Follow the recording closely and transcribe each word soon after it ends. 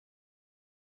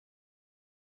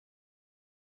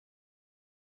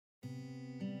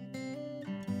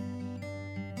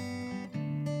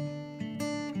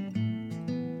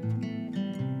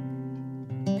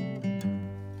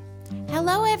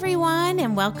Hello, everyone,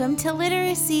 and welcome to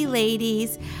Literacy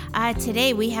Ladies.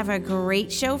 Today, we have a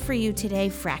great show for you today,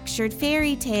 Fractured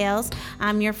Fairy Tales.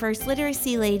 I'm your first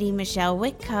literacy lady, Michelle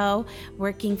Whitco,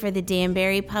 working for the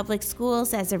Danbury Public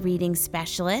Schools as a reading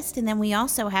specialist. And then we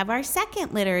also have our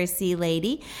second literacy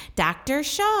lady, Dr.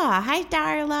 Shaw. Hi,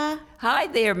 Darla. Hi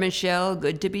there, Michelle.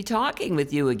 Good to be talking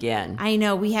with you again. I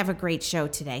know, we have a great show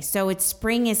today. So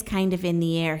spring is kind of in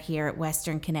the air here at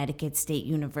Western Connecticut State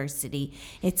University.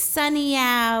 It's sunny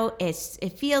out.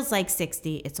 It feels like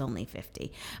 60. It's only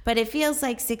 50. But it feels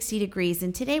like 60 degrees.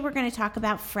 And today we're going to talk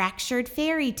about fractured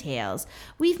fairy tales.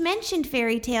 We've mentioned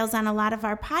fairy tales on a lot of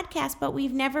our podcasts, but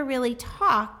we've never really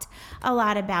talked a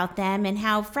lot about them and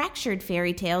how fractured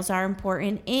fairy tales are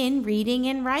important in reading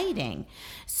and writing.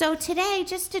 So today,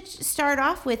 just to start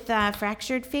off with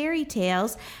fractured fairy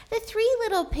tales, The Three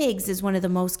Little Pigs is one of the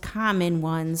most common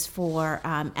ones for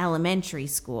elementary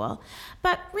school.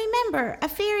 But remember, a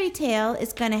fairy tale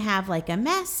is going to have like a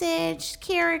message,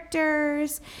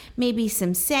 characters, maybe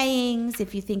some sayings.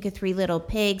 If you think of Three Little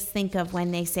Pigs, think of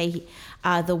when they say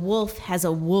the wolf has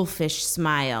a wolfish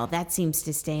smile. That seems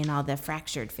to stay in all the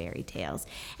fractured fairy tales.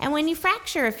 And when you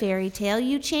fracture a fairy tale,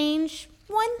 you change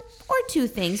one or two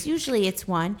things. Usually it's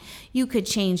one. You could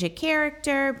change a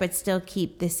character but still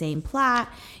keep the same plot.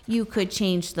 You could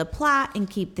change the plot and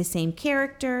keep the same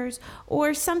characters.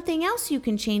 Or something else you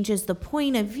can change is the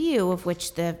point of view of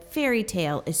which the fairy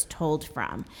tale is told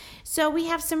from. So we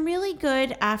have some really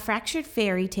good fractured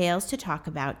fairy tales to talk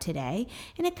about today.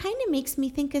 And it kind of makes me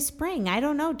think of spring. I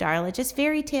don't know, Darla. Just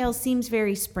fairy tales seems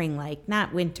very spring-like,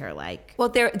 not winter-like. Well,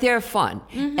 they're fun.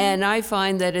 Mm-hmm. And I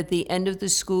find that at the end of the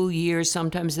school year,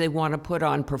 sometimes they want to put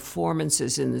on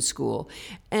performances in the school.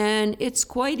 And it's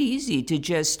quite easy to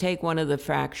just take one of the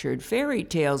fractured fairy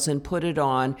tales and put it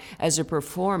on as a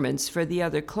performance for the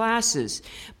other classes.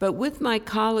 But with my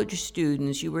college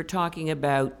students, you were talking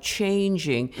about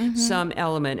changing some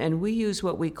element, and we use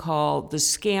what we call the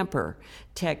scamper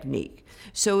technique.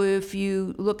 So if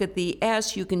you look at the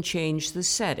S, you can change the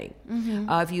setting.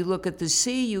 If you look at the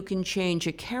C, you can change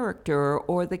a character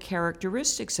or the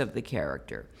characteristics of the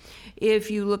character. If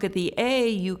you look at the A,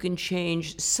 you can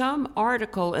change some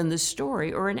article in the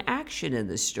story or an action in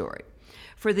the story.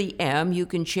 For the M, you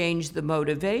can change the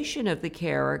motivation of the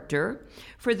character.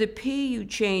 For the P, you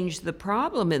change the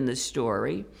problem in the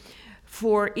story.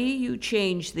 For E, you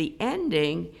change the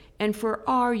ending. And for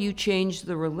R, you change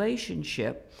the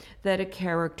relationship that a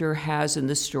character has in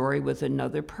the story with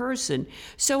another person.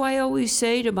 So I always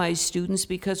say to my students,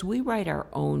 because we write our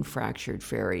own fractured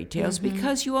fairy tales,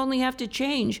 because you only have to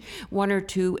change one or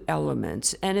two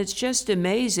elements. And it's just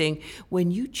amazing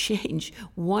when you change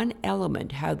one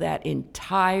element, how that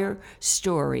entire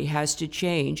story has to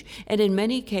change. And in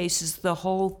many cases, the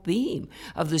whole theme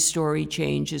of the story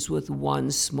changes with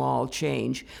one small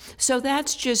change. So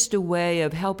that's just a way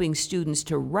of helping students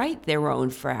to write their own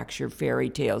fractured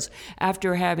fairy tales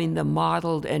after having them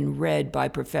modeled and read by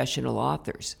professional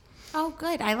authors. Oh,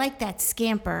 good. I like that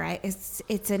scamper.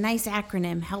 It's a nice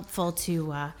acronym, helpful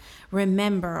to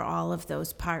remember all of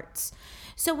those parts.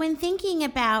 So when thinking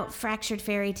about fractured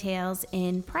fairy tales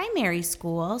in primary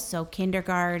school, so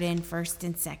kindergarten, first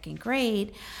and second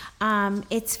grade,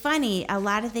 it's funny, a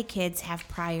lot of the kids have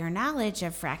prior knowledge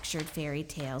of fractured fairy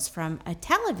tales from a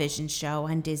television show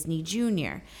on Disney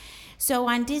Junior. So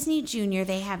on Disney Junior,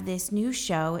 they have this new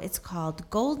show. It's called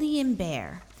Goldie and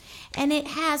Bear. And it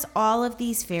has all of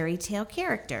these fairy tale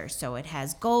characters. So it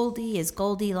has Goldie as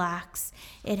Goldilocks.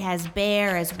 It has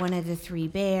Bear as one of the three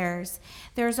bears.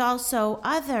 There's also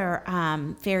other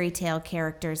fairy tale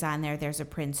characters on there. There's a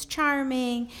Prince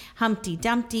Charming. Humpty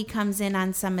Dumpty comes in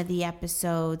on some of the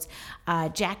episodes.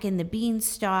 Jack and the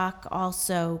Beanstalk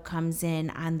also comes in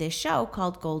on this show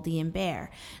called Goldie and Bear.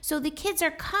 So the kids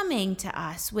are coming to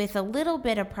us with a little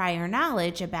bit of prior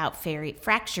knowledge about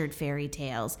fractured fairy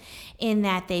tales in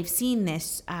that they've seen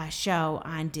this show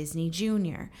on Disney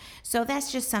Junior. So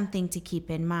that's just something to keep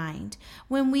in mind.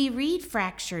 When we read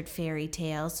fractured fairy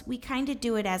tales, we kind of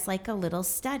do it as like a little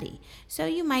study. So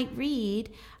you might read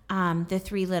The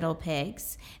Three Little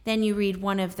Pigs, then you read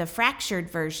one of the fractured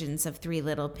versions of Three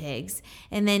Little Pigs,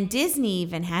 and then Disney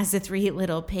even has the Three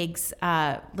Little Pigs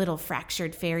little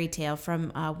fractured fairy tale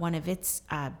from one of its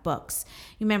books.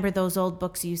 You remember those old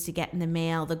books you used to get in the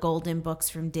mail, the golden books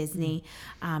from Disney?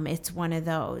 It's one of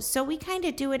those. So we kind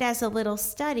of do it as a little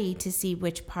study to see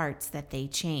which parts that they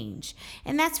change.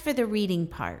 And that's for the reading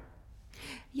part.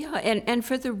 Yeah, and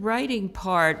for the writing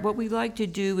part, what we like to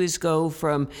do is go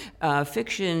from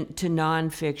fiction to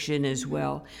nonfiction as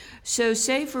well. So,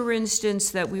 say for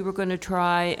instance that we were going to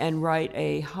try and write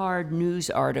a hard news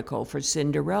article for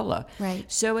Cinderella. Right.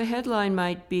 So, a headline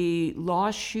might be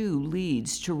Lost Shoe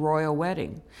Leads to Royal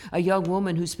Wedding. A young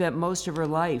woman who spent most of her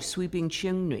life sweeping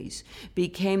chimneys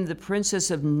became the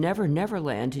Princess of Never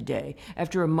Neverland today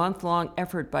after a month-long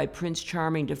effort by Prince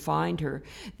Charming to find her.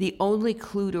 The only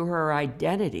clue to her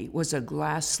identity was a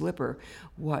glass slipper,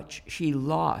 which she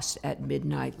lost at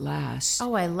midnight last.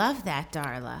 Oh, I love that,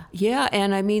 Darla. Yeah,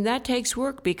 and I mean, that takes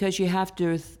work because you have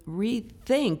to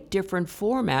rethink different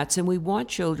formats, and we want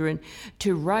children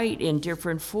to write in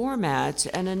different formats.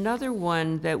 And another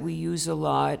one that we use a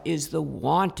lot is the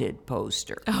wanted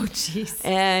poster. Oh, jeez.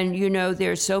 And,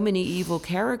 there's so many evil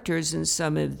characters in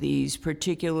some of these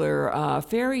particular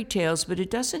fairy tales, but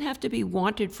it doesn't have to be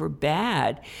wanted for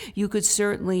bad. You could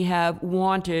certainly have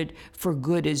wanted for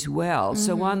good as well.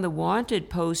 So on the wanted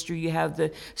poster, you have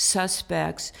the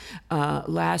suspect's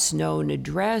last known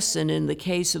address, and in the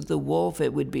case of the wolf,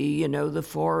 it would be, the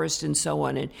forest and so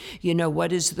on. And,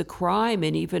 what is the crime?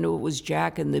 And even if it was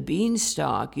Jack and the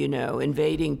Beanstalk,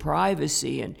 invading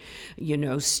privacy and,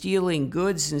 stealing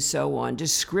goods and so on.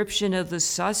 Description of the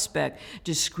suspect,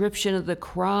 description of the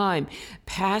crime,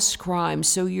 past crime.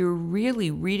 So you're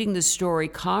really reading the story,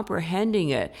 comprehending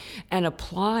it, and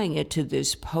applying it to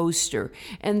this poster.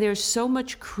 And there's so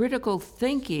much critical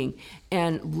thinking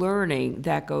and learning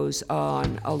that goes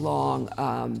on along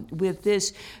with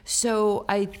this. So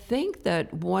I think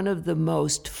that one of the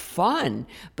most fun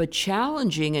but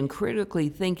challenging and critically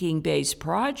thinking based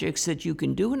projects that you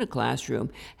can do in a classroom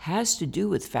has to do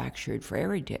with fractured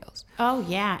fairy tales. Oh,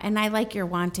 yeah. And I like your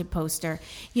wanted poster.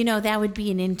 That would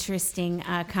be an interesting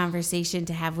conversation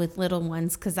to have with little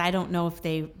ones, because I don't know if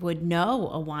they would know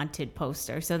a wanted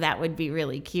poster. So that would be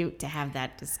really cute to have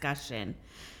that discussion.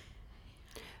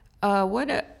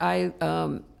 I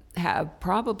have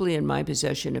probably in my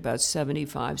possession about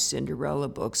 75 Cinderella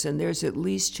books, and there's at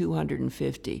least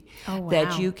 250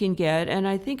 that you can get. And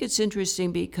I think it's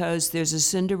interesting because there's a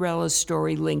Cinderella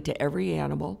story linked to every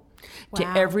animal, to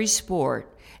every sport,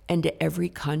 and to every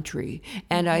country.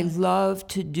 And I love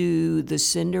to do the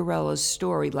Cinderella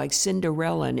story, like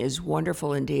Cinderella is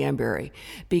wonderful in Danbury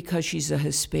because she's a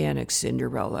Hispanic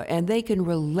Cinderella, and they can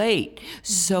relate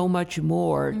so much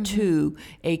more to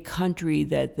a country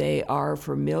that they are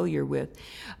familiar with.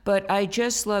 But I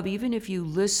just love, even if you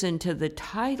listen to the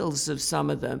titles of some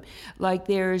of them, like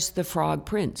there's The Frog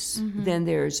Prince, then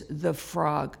there's The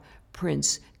Frog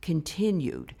Prince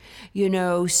Continued,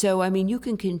 so I mean, you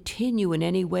can continue in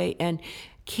any way, and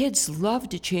kids love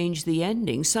to change the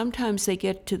ending. Sometimes they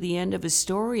get to the end of a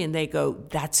story and they go,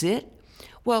 that's it?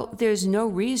 Well, there's no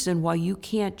reason why you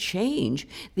can't change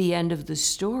the end of the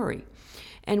story.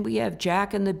 And we have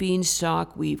Jack and the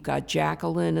Beanstalk, we've got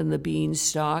Jacqueline and the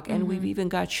Beanstalk, and we've even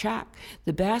got Shaq,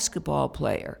 the basketball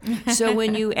player. So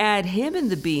when you add him and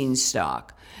the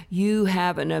Beanstalk, you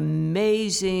have an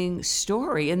amazing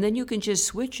story. And then you can just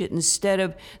switch it. Instead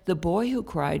of the boy who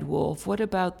cried wolf, what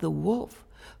about the wolf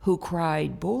who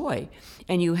cried boy?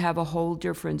 And you have a whole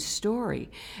different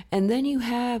story. And then you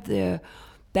have the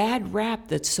bad rap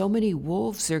that so many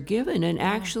wolves are given, and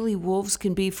actually wolves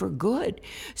can be for good.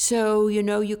 So,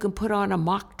 you can put on a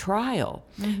mock trial.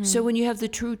 So when you have the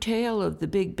true tale of the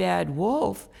big bad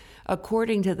wolf,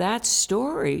 according to that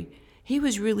story, he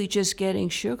was really just getting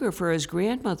sugar for his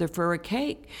grandmother for a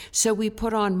cake. So we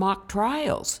put on mock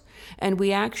trials, and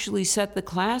we actually set the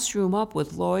classroom up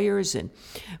with lawyers and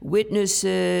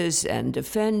witnesses and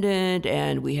defendant,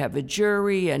 and we have a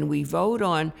jury, and we vote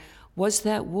on, was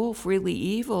that wolf really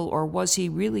evil, or was he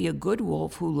really a good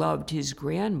wolf who loved his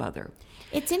grandmother?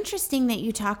 It's interesting that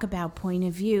you talk about point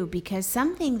of view, because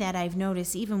something that I've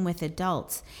noticed even with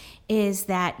adults is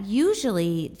that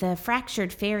usually the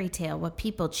fractured fairy tale, what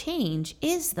people change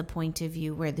is the point of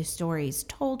view where the story is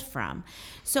told from.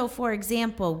 So, for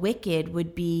example, Wicked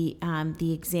would be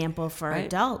the example for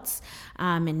adults.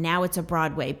 And now it's a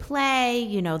Broadway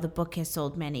play. The book has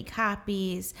sold many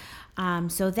copies.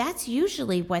 So that's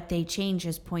usually what they change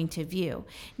as point of view.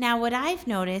 Now, what I've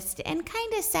noticed, and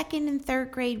kind of second and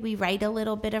third grade, we write a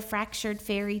little bit of fractured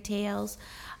fairy tales.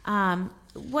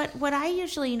 What I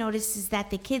usually notice is that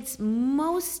the kids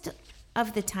most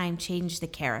of the time change the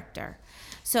character.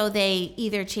 So they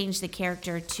either change the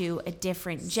character to a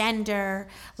different gender,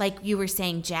 like you were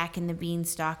saying, Jack and the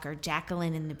Beanstalk or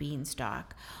Jacqueline and the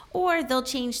Beanstalk, or they'll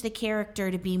change the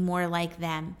character to be more like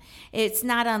them. It's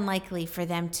not unlikely for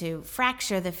them to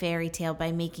fracture the fairy tale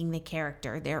by making the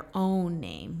character their own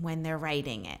name when they're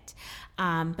writing it.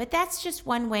 But that's just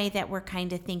one way that we're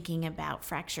kind of thinking about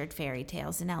fractured fairy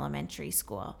tales in elementary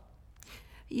school.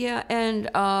 Yeah, and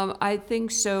I think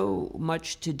so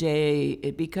much today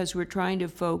because we're trying to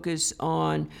focus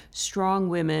on strong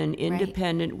women,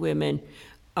 independent women.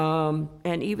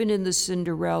 And even in the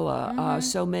Cinderella,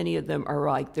 so many of them are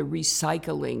like the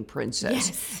recycling princess.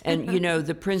 Yes. And,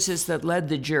 the princess that led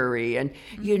the jury. And,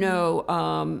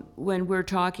 when we're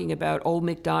talking about Old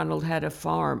MacDonald had a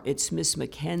farm, it's Miss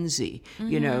Mackenzie.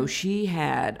 She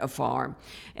had a farm.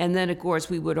 And then, of course,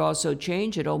 we would also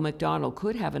change it. Old MacDonald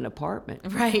could have an apartment.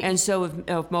 Right. And so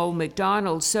of Old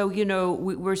MacDonald, so,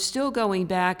 we're still going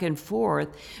back and forth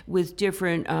with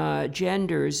different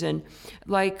genders. And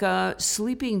like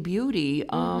Sleeping Beauty,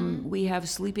 we have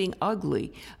Sleeping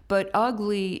Ugly. But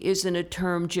ugly isn't a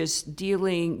term just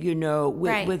dealing,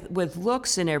 with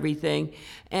looks and everything.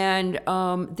 And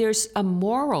there's a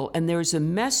moral and there's a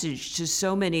message to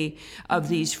so many of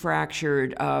these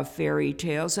fractured fairy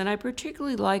tales. And I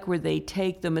particularly like where they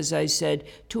take them, as I said,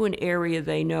 to an area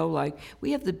they know. Like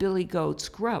we have the Billy Goat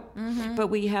Scruff, but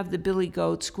we have the Billy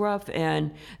Goat Scruff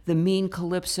and the Mean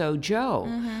Calypso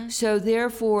Joe. So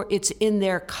therefore, it's in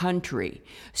their country.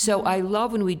 So I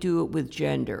love when we do it with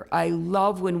gender. I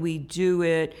love when we do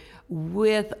it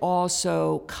with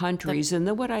also countries. And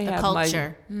then what I have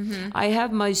culture. I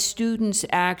have my students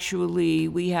actually,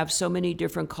 we have so many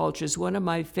different cultures. One of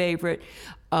my favorite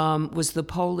was the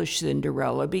Polish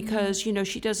Cinderella because,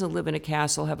 she doesn't live in a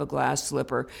castle, have a glass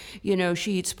slipper.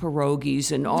 She eats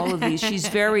pierogies and all of these. She's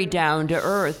very down to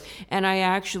earth. And I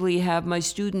actually have my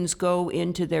students go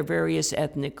into their various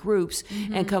ethnic groups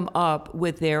and come up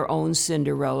with their own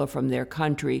Cinderella from their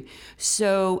country.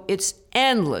 So it's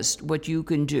endless what you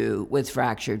can do with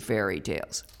fractured fairy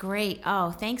tales. Great.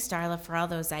 Oh, thanks, Darla, for all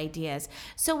those ideas.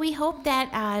 So we hope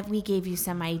that we gave you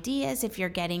some ideas if you're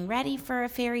getting ready for a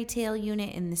fairy tale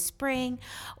unit in the spring,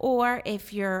 or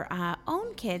if your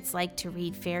own kids like to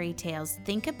read fairy tales,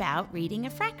 think about reading a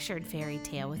fractured fairy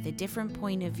tale with a different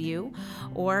point of view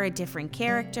or a different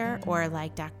character, or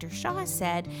like Dr. Shaw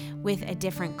said, with a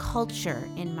different culture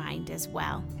in mind as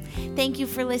well. Thank you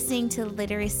for listening to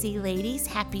Literacy Ladies.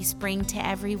 Happy spring to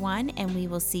everyone, and we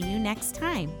will see you next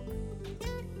time.